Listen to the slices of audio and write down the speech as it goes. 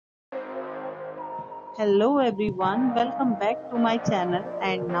Hello everyone, welcome back to my channel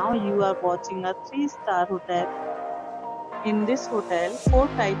and now you are watching a 3-star hotel. In this hotel, 4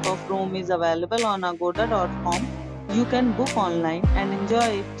 type of room is available on agoda.com. You can book online and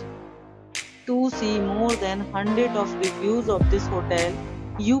enjoy it. To see more than 100 of reviews of this hotel,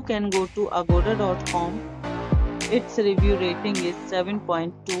 you can go to agoda.com. Its review rating is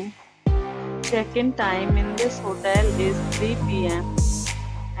 7.2. Check-in time in this hotel is 3 p.m.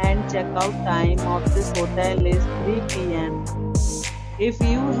 and checkout time of this hotel is 3 p.m. If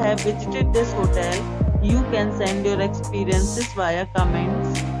you have visited this hotel, you can send your experiences via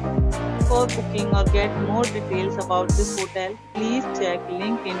comments. For booking or get more details about this hotel, please check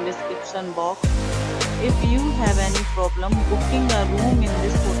link in description box. If you have any problem booking a room in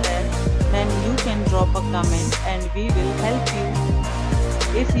this hotel, then you can drop a comment and we will help you.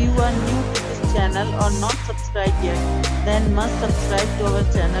 If you are new to this channel or not subscribed yet, then must subscribe to our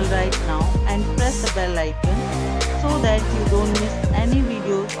channel right now and press the bell icon so that you don't miss any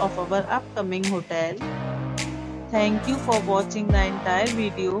videos of our upcoming hotel. Thank you for watching the entire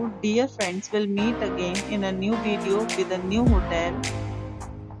video. Dear friends, we'll meet again in a new video with a new hotel.